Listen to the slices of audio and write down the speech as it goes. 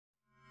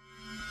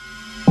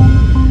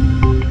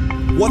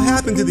What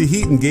happened to the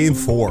Heat in Game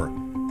 4?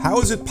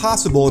 How is it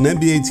possible an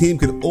NBA team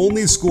could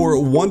only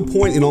score 1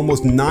 point in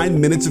almost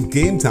 9 minutes of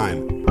game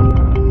time?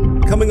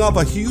 Coming off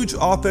a huge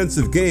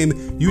offensive game,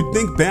 you'd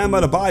think Bam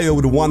Adebayo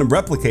would want to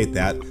replicate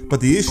that, but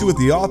the issue with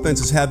the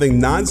offense is having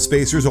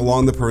non-spacers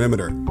along the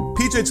perimeter.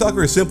 PJ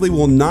Tucker simply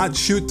will not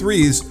shoot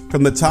threes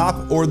from the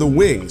top or the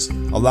wings,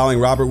 allowing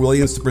Robert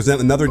Williams to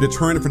present another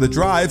deterrent for the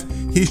drive.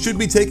 He should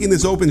be taking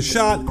this open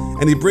shot,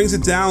 and he brings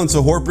it down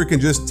so Horford can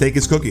just take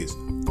his cookies.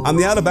 On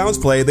the out-of-bounds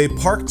play, they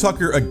park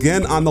Tucker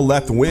again on the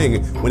left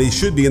wing when he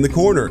should be in the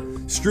corner.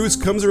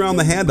 Strus comes around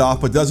the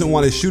handoff but doesn't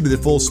want to shoot it at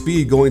full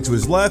speed going to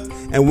his left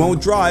and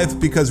won't drive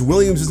because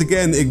Williams is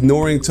again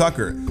ignoring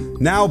Tucker.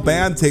 Now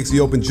Bam takes the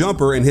open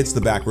jumper and hits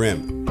the back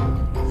rim.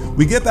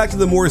 We get back to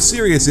the more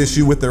serious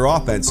issue with their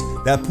offense,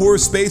 that poor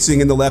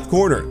spacing in the left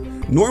corner.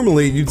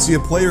 Normally, you'd see a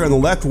player on the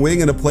left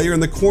wing and a player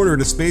in the corner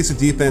to space a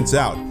defense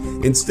out.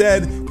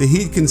 Instead, the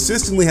Heat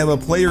consistently have a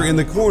player in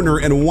the corner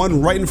and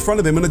one right in front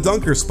of him in a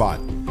dunker spot.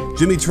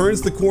 Jimmy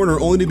turns the corner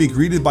only to be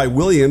greeted by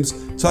Williams.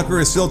 Tucker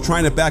is still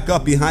trying to back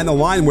up behind the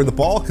line where the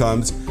ball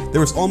comes.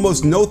 There was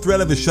almost no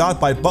threat of a shot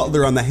by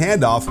Butler on the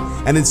handoff,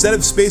 and instead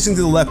of spacing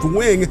to the left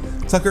wing,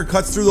 Tucker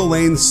cuts through the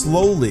lane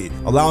slowly,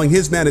 allowing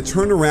his man to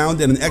turn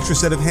around and an extra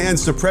set of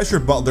hands to pressure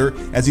Butler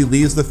as he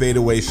leaves the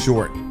fadeaway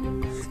short.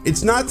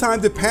 It's not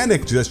time to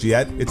panic just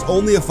yet. It's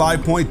only a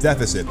 5-point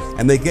deficit,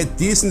 and they get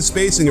decent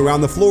spacing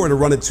around the floor to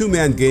run a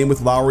two-man game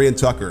with Lowry and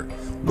Tucker.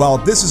 While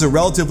this is a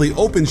relatively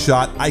open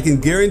shot, I can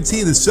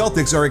guarantee the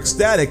Celtics are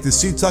ecstatic to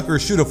see Tucker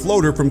shoot a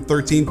floater from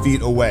 13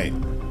 feet away.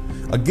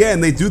 Again,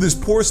 they do this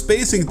poor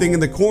spacing thing in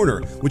the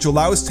corner, which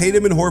allows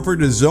Tatum and Horford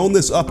to zone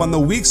this up on the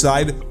weak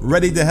side,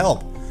 ready to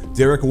help.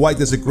 Derek White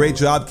does a great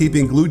job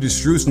keeping glued to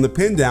Strus in the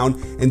pin down,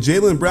 and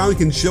Jaylen Brown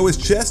can show his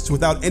chest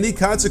without any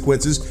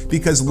consequences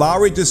because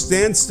Lowry just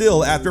stands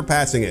still after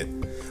passing it.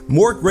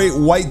 More great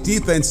White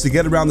defense to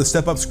get around the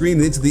step-up screen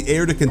and into the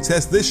air to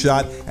contest this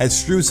shot as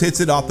Strus hits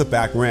it off the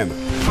back rim.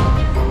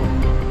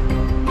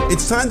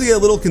 It's time to get a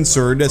little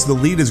concerned as the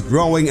lead is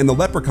growing and the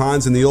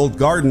leprechauns in the old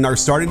garden are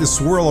starting to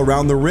swirl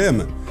around the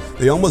rim.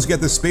 They almost get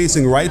the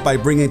spacing right by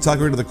bringing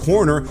Tucker to the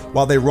corner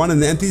while they run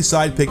an empty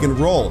side pick and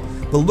roll.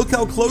 But look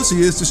how close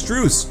he is to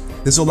Strus.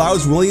 This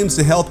allows Williams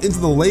to help into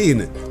the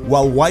lane,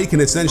 while White can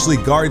essentially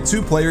guard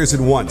two players at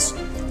once.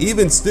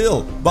 Even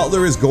still,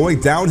 Butler is going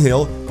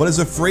downhill, but is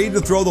afraid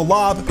to throw the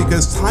lob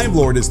because Time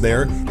Lord is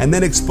there and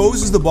then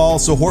exposes the ball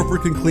so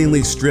Horford can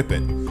cleanly strip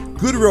it.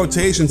 Good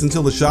rotations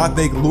until the shot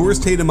fake lures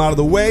Tatum out of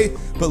the way,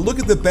 but look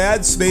at the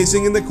bad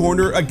spacing in the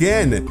corner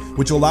again,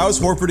 which allows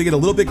Horford to get a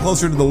little bit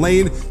closer to the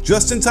lane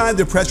just in time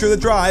to pressure the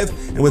drive,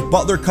 and with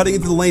Butler cutting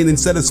into the lane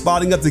instead of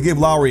spotting up to give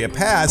Lowry a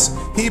pass,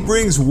 he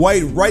brings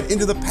White right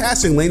into the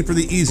passing lane for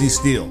the easy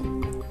steal.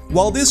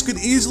 While this could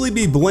easily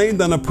be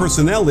blamed on a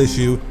personnel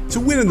issue, to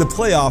win in the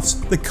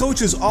playoffs, the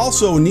coaches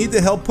also need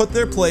to help put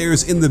their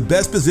players in the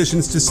best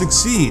positions to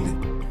succeed.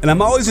 And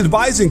I'm always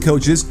advising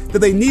coaches that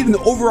they need an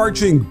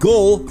overarching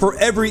goal for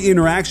every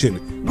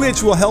interaction,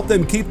 which will help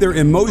them keep their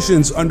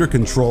emotions under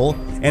control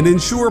and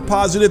ensure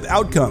positive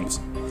outcomes.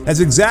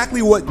 That's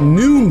exactly what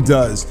Noom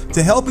does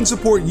to help and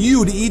support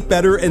you to eat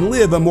better and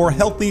live a more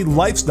healthy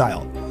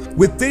lifestyle.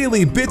 With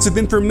daily bits of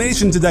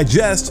information to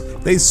digest,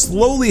 they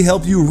slowly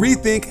help you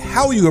rethink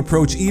how you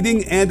approach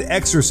eating and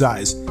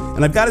exercise.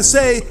 And I've got to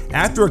say,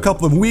 after a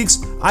couple of weeks,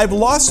 I've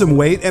lost some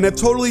weight and have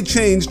totally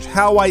changed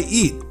how I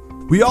eat.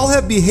 We all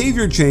have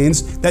behavior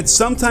chains that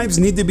sometimes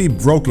need to be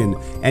broken,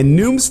 and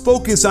Noom's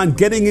focus on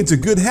getting into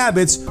good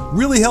habits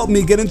really helped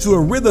me get into a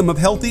rhythm of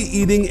healthy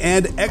eating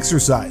and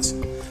exercise.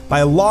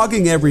 By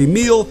logging every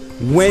meal,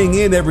 weighing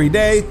in every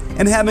day,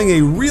 and having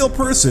a real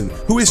person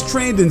who is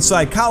trained in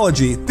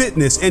psychology,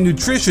 fitness, and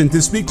nutrition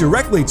to speak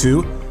directly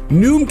to,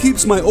 Noom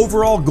keeps my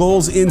overall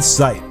goals in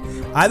sight.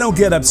 I don't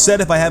get upset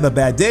if I have a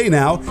bad day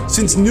now,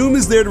 since Noom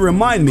is there to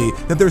remind me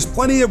that there's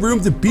plenty of room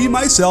to be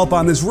myself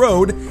on this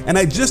road, and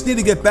I just need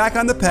to get back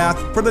on the path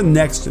for the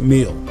next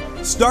meal.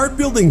 Start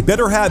building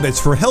better habits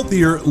for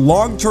healthier,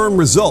 long-term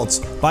results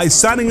by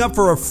signing up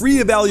for a free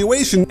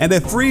evaluation and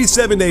a free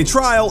 7-day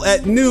trial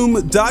at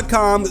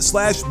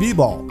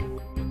noom.com/bball.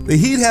 The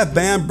Heat have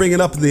Bam bring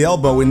it up to the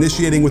elbow,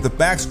 initiating with a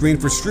back screen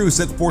for Strus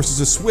that forces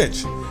a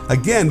switch.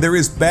 Again, there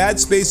is bad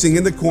spacing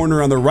in the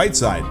corner on the right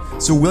side,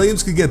 so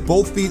Williams could get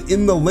both feet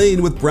in the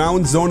lane with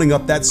Brown zoning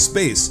up that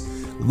space.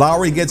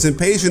 Lowry gets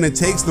impatient and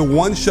takes the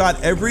one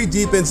shot every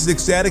defense is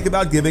ecstatic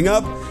about giving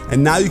up,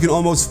 and now you can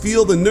almost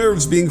feel the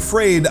nerves being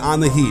frayed on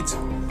the Heat.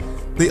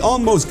 They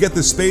almost get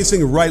the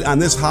spacing right on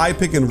this high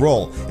pick and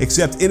roll,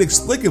 except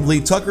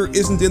inexplicably Tucker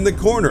isn't in the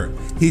corner.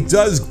 He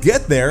does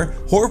get there,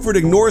 Horford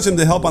ignores him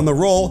to help on the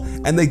roll,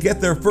 and they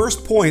get their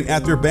first point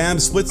after Bam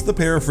splits the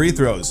pair of free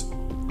throws.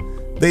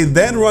 They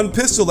then run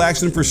pistol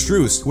action for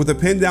Strus with a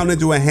pin down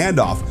into a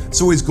handoff,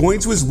 so he's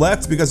going to his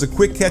left because a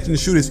quick catch and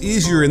shoot is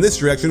easier in this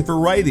direction for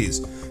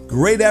righties.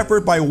 Great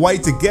effort by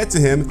White to get to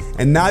him,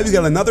 and now you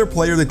got another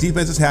player the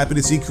defense is happy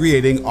to see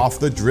creating off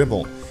the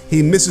dribble.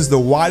 He misses the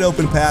wide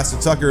open pass to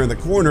Tucker in the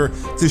corner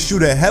to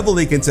shoot a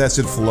heavily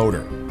contested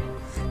floater.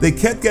 They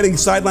kept getting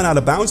sideline out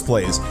of bounds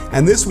plays,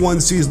 and this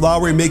one sees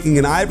Lowry making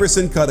an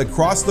Iverson cut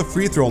across the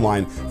free throw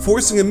line,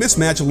 forcing a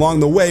mismatch along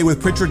the way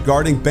with Pritchard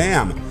guarding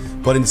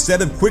Bam. But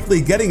instead of quickly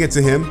getting it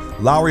to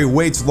him, Lowry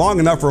waits long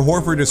enough for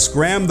Horford to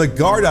scram the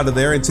guard out of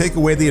there and take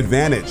away the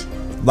advantage.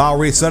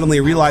 Lowry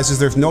suddenly realizes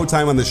there's no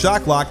time on the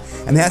shot clock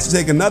and has to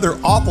take another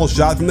awful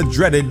shot from the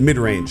dreaded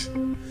mid-range.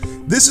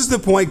 This is the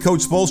point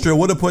Coach Spoelstra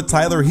would have put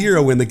Tyler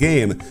Hero in the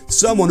game,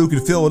 someone who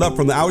could fill it up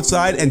from the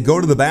outside and go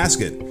to the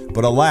basket.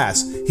 But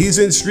alas, he's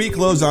in street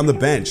clothes on the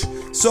bench,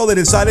 so they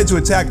decided to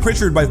attack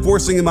Pritchard by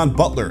forcing him on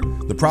Butler.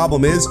 The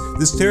problem is,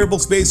 this terrible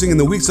spacing in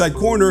the weak side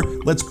corner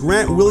lets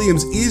Grant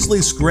Williams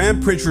easily scram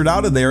Pritchard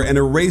out of there and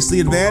erase the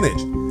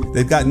advantage.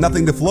 They've got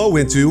nothing to flow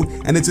into,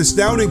 and it's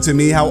astounding to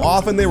me how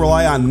often they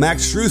rely on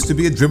Max Strus to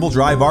be a dribble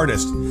drive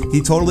artist.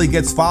 He totally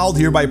gets fouled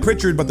here by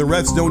Pritchard, but the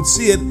refs don't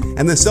see it,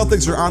 and the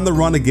Celtics are on the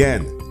run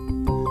again.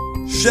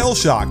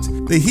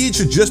 Shell-shocked, the Heat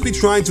should just be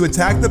trying to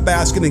attack the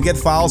basket and get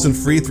fouls and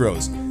free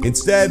throws.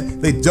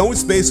 Instead, they don't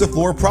space the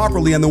floor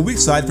properly on the weak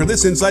side for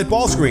this inside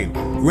ball screen.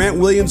 Grant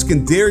Williams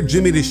can dare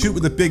Jimmy to shoot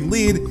with a big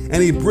lead,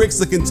 and he bricks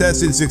the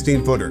contested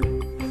 16-footer.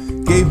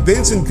 Gabe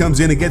Vincent comes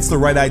in and gets the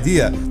right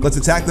idea. Let's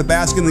attack the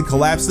basket and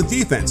collapse the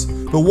defense.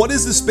 But what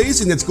is the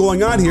spacing that's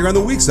going on here on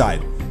the weak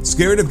side?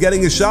 Scared of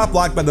getting his shot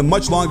blocked by the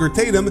much longer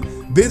Tatum,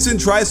 Vincent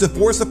tries to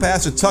force a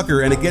pass to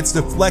Tucker and it gets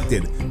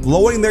deflected,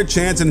 blowing their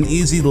chance at an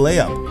easy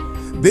layup.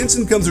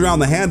 Vincent comes around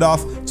the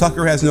handoff,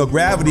 Tucker has no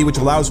gravity which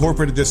allows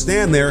Horford to just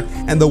stand there,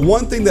 and the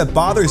one thing that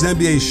bothers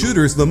NBA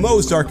shooters the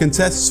most are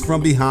contests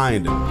from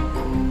behind.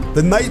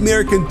 The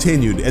nightmare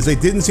continued as they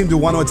didn't seem to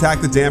want to attack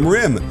the damn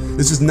rim.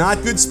 This is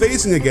not good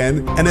spacing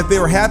again, and if they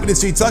were happy to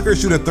see Tucker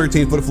shoot a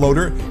 13-foot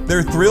floater,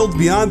 they're thrilled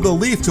beyond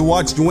belief to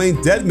watch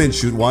Dwayne Dedmon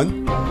shoot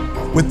one.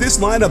 With this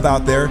lineup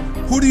out there,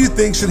 who do you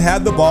think should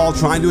have the ball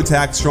trying to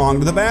attack strong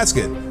to the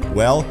basket?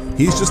 Well,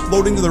 he's just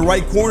floating to the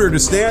right corner to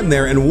stand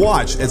there and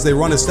watch as they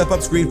run a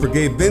step-up screen for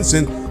Gabe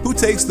Vincent, who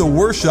takes the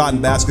worst shot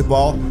in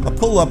basketball, a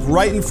pull-up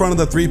right in front of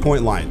the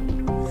three-point line.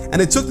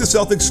 And it took the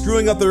Celtics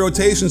screwing up their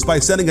rotations by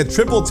sending a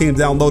triple team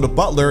down low to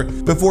Butler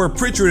before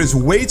Pritchard is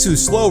way too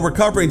slow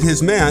recovering to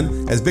his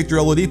man as Victor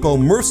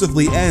Oladipo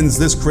mercifully ends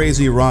this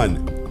crazy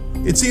run.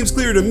 It seems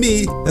clear to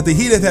me that the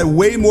Heat have had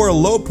way more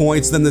low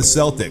points than the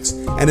Celtics,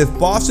 and if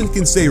Boston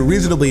can stay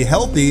reasonably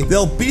healthy,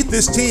 they'll beat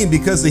this team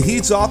because the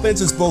Heat's offense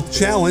is both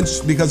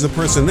challenged because of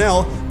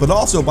personnel, but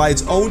also by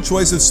its own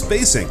choice of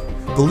spacing.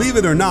 Believe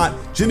it or not,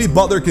 Jimmy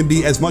Butler can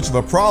be as much of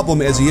a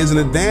problem as he is an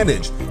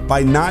advantage.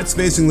 By not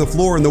spacing the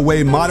floor in the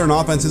way modern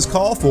offenses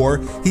call for,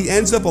 he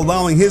ends up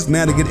allowing his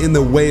man to get in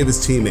the way of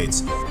his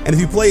teammates. And if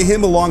you play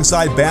him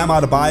alongside Bam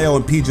Adebayo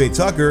and PJ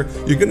Tucker,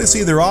 you're going to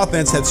see their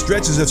offense have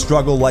stretches of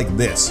struggle like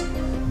this.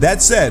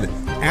 That said,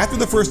 after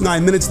the first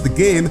 9 minutes of the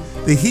game,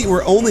 the Heat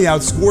were only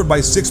outscored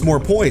by 6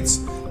 more points.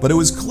 But it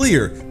was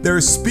clear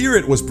their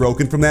spirit was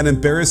broken from that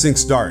embarrassing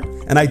start,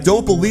 and I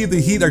don't believe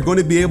the Heat are going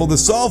to be able to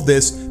solve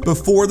this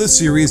before the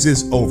series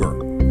is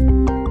over.